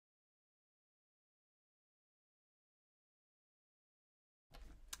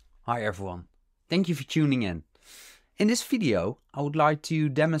Hi everyone, thank you for tuning in. In this video, I would like to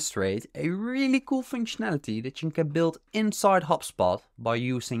demonstrate a really cool functionality that you can build inside HubSpot by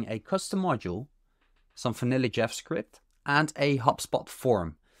using a custom module, some vanilla JavaScript, and a HubSpot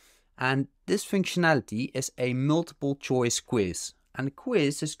form. And this functionality is a multiple choice quiz. And the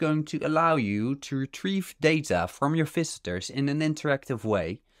quiz is going to allow you to retrieve data from your visitors in an interactive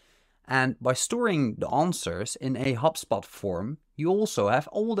way. And by storing the answers in a HubSpot form, you also have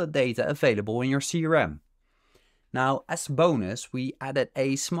all the data available in your CRM. Now, as a bonus, we added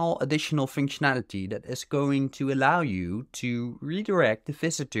a small additional functionality that is going to allow you to redirect the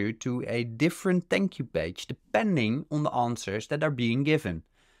visitor to a different thank you page depending on the answers that are being given.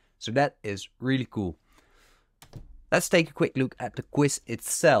 So that is really cool. Let's take a quick look at the quiz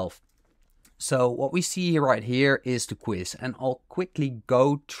itself. So what we see right here is the quiz, and I'll quickly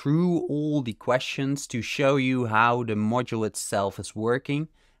go through all the questions to show you how the module itself is working.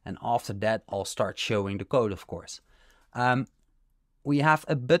 And after that, I'll start showing the code, of course. We have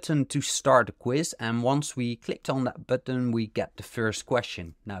a button to start the quiz, and once we clicked on that button, we get the first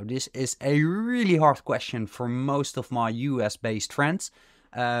question. Now, this is a really hard question for most of my US-based friends.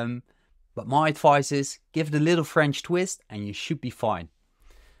 But my advice is give it a little French twist and you should be fine.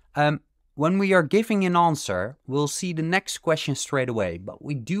 When we are giving an answer, we'll see the next question straight away, but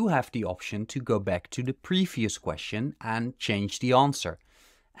we do have the option to go back to the previous question and change the answer.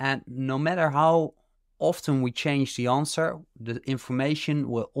 And no matter how often we change the answer, the information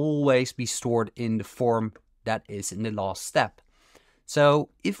will always be stored in the form that is in the last step. So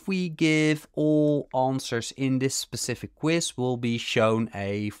if we give all answers in this specific quiz, we'll be shown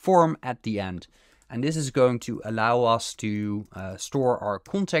a form at the end. And this is going to allow us to store our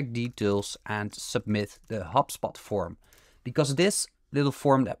contact details and submit the HubSpot form. Because this little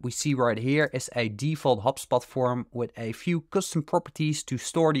form that we see right here is a default HubSpot form with a few custom properties to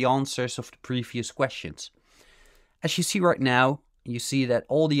store the answers of the previous questions. As you see right now, you see that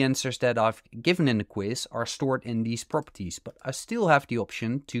all the answers that I've given in the quiz are stored in these properties, but I still have the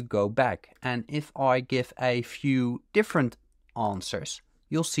option to go back. And if I give a few different answers,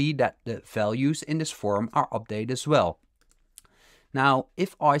 you'll see that the values in this form are updated as well. Now,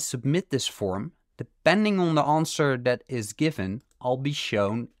 if I submit this form, depending on the answer that is given, I'll be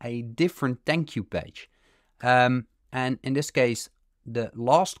shown a different thank you page. And in this case, the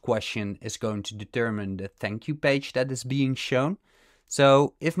last question is going to determine the thank you page that is being shown.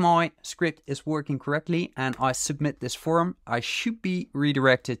 So if my script is working correctly and I submit this form, I should be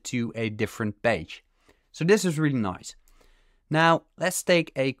redirected to a different page. So this is really nice. Now, let's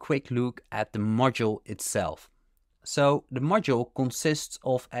take a quick look at the module itself. So the module consists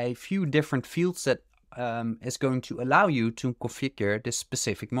of a few different fields that is going to allow you to configure this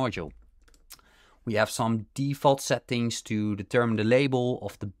specific module. We have some default settings to determine the label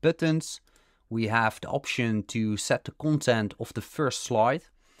of the buttons. We have the option to set the content of the first slide.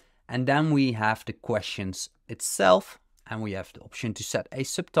 And then we have the questions itself. And we have the option to set a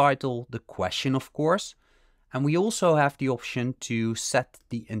subtitle, the question, of course. And we also have the option to set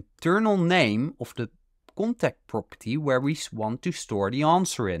the internal name of the contact property where we want to store the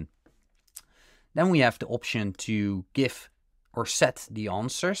answer in. Then we have the option to give or set the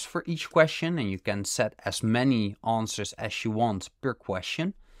answers for each question, and you can set as many answers as you want per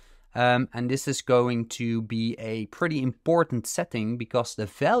question. And this is going to be a pretty important setting because the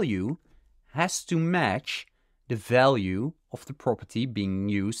value has to match the value of the property being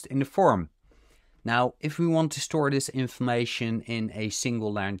used in the form. Now, if we want to store this information in a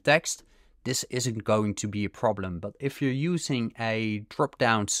single line text, this isn't going to be a problem. But if you're using a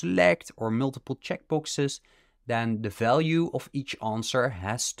drop-down select or multiple checkboxes, then the value of each answer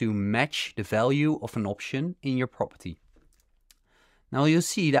has to match the value of an option in your property. Now you'll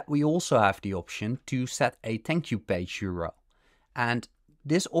see that we also have the option to set a thank you page URL. And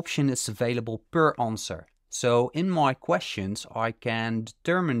this option is available per answer. So in my questions, I can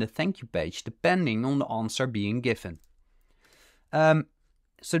determine the thank you page depending on the answer being given.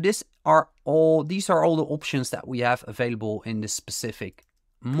 So these are all the options that we have available in this specific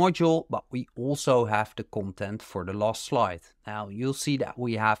module, but we also have the content for the last slide. Now you'll see that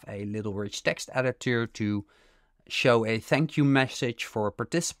we have a little rich text editor to show a thank you message for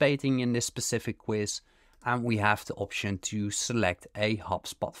participating in this specific quiz, and we have the option to select a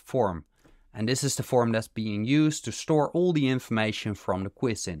HubSpot form. And this is the form that's being used to store all the information from the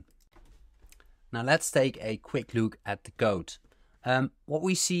quiz in. Now let's take a quick look at the code. What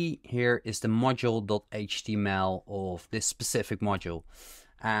we see here is the module.html of this specific module.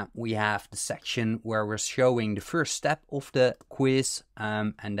 We have the section where we're showing the first step of the quiz,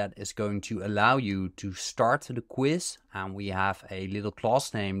 and that is going to allow you to start the quiz. And we have a little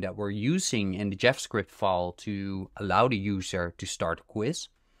class name that we're using in the Javascript file to allow the user to start the quiz.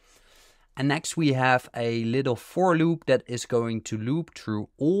 And next we have a little for loop that is going to loop through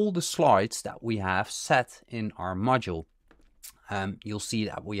all the slides that we have set in our module. You'll see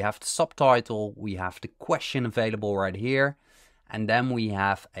that we have the subtitle, we have the question available right here. And then we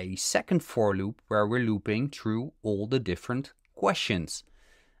have a second for loop where we're looping through all the different questions.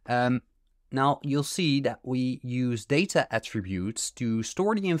 Now you'll see that we use data attributes to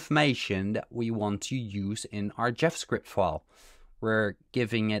store the information that we want to use in our JavaScript file. We're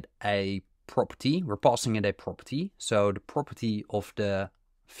giving it a property, we're passing it a property. So the property of the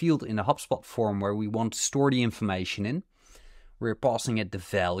field in the HubSpot form where we want to store the information in. We're passing it the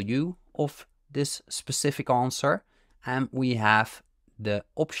value of this specific answer. And we have the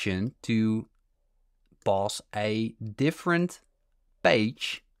option to pass a different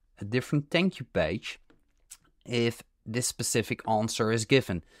page, a different thank you page, if this specific answer is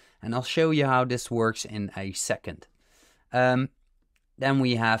given. And I'll show you how this works in a second. Then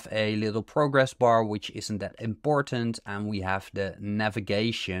we have a little progress bar, which isn't that important. And we have the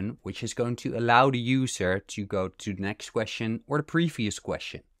navigation, which is going to allow the user to go to the next question or the previous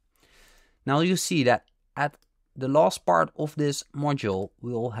question. Now you see that at the last part of this module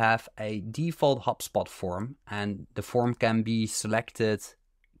will have a default HubSpot form, and the form can be selected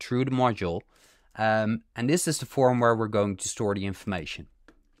through the module. And this is the form where we're going to store the information.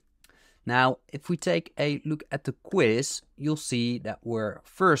 Now, if we take a look at the quiz, you'll see that we're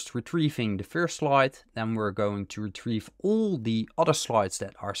first retrieving the first slide, then we're going to retrieve all the other slides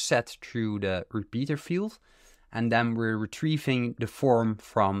that are set through the repeater field, and then we're retrieving the form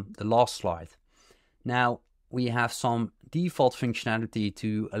from the last slide. Now, we have some default functionality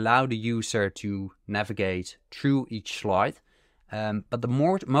to allow the user to navigate through each slide. But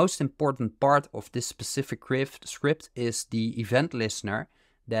the most important part of this specific script is the event listener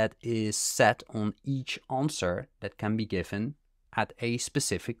that is set on each answer that can be given at a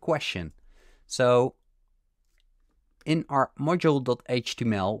specific question. So in our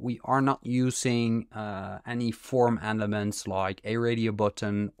module.html, we are not using any form elements like a radio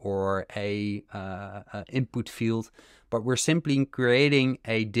button or a input field, but we're simply creating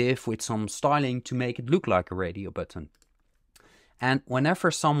a div with some styling to make it look like a radio button. And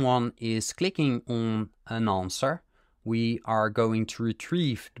whenever someone is clicking on an answer, we are going to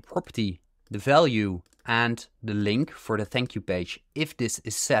retrieve the property, the value, and the link for the thank you page if this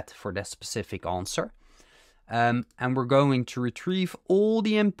is set for that specific answer. And we're going to retrieve all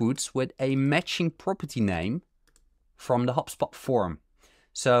the inputs with a matching property name from the HubSpot form.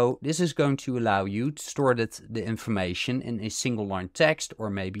 So this is going to allow you to store the information in a single line text or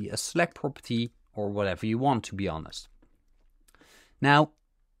maybe a select property or whatever you want, to be honest. Now,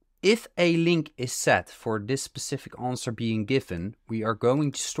 if a link is set for this specific answer being given, we are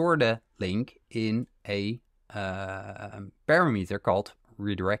going to store the link in a parameter called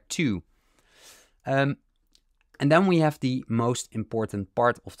redirect to. And then we have the most important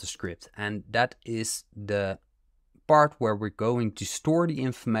part of the script, and that is the part where we're going to store the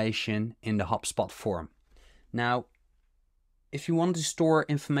information in the HubSpot form. Now, if you want to store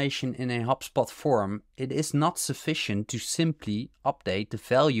information in a HubSpot form, it is not sufficient to simply update the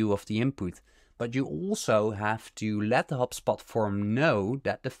value of the input, but you also have to let the HubSpot form know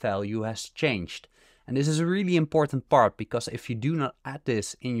that the value has changed. And this is a really important part, because if you do not add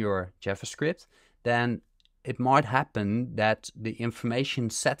this in your JavaScript, then it might happen that the information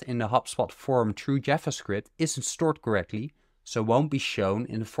set in the HubSpot form through JavaScript isn't stored correctly, so won't be shown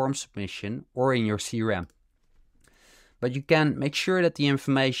in the form submission or in your CRM. But you can make sure that the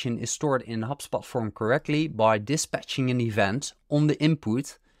information is stored in the HubSpot form correctly by dispatching an event on the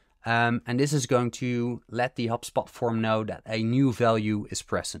input, and this is going to let the HubSpot form know that a new value is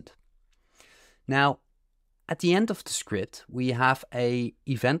present. Now, at the end of the script, we have an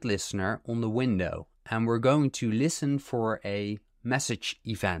event listener on the window, and we're going to listen for a message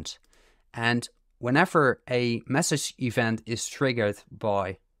event. And whenever a message event is triggered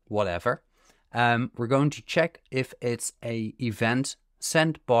by whatever, we're going to check if it's an event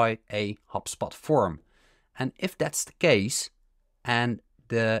sent by a HubSpot form. And if that's the case, and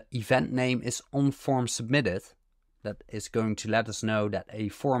the event name is on form submitted, that is going to let us know that a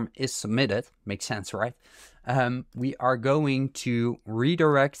form is submitted. Makes sense, right? We are going to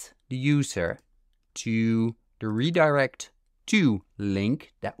redirect the user to the redirect to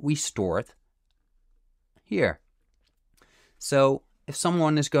link that we stored here. So if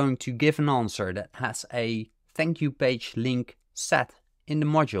someone is going to give an answer that has a thank you page link set in the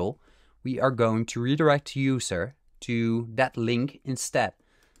module, we are going to redirect the user to that link instead.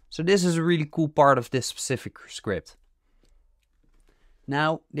 So this is a really cool part of this specific script.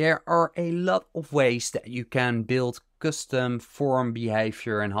 Now, there are a lot of ways that you can build custom form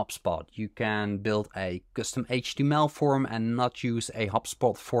behavior in HubSpot. You can build a custom HTML form and not use a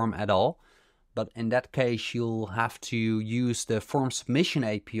HubSpot form at all. But in that case, you'll have to use the form submission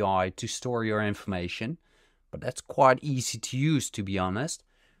API to store your information. But that's quite easy to use, to be honest.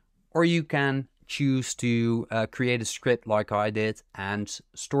 Or you can choose to create a script like I did and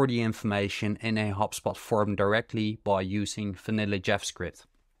store the information in a HubSpot form directly by using vanilla JavaScript.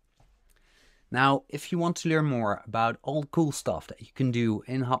 Now, if you want to learn more about all the cool stuff that you can do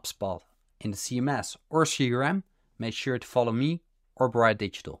in HubSpot, in the CMS or CRM, make sure to follow me or Bright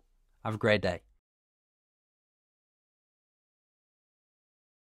Digital. Have a great day.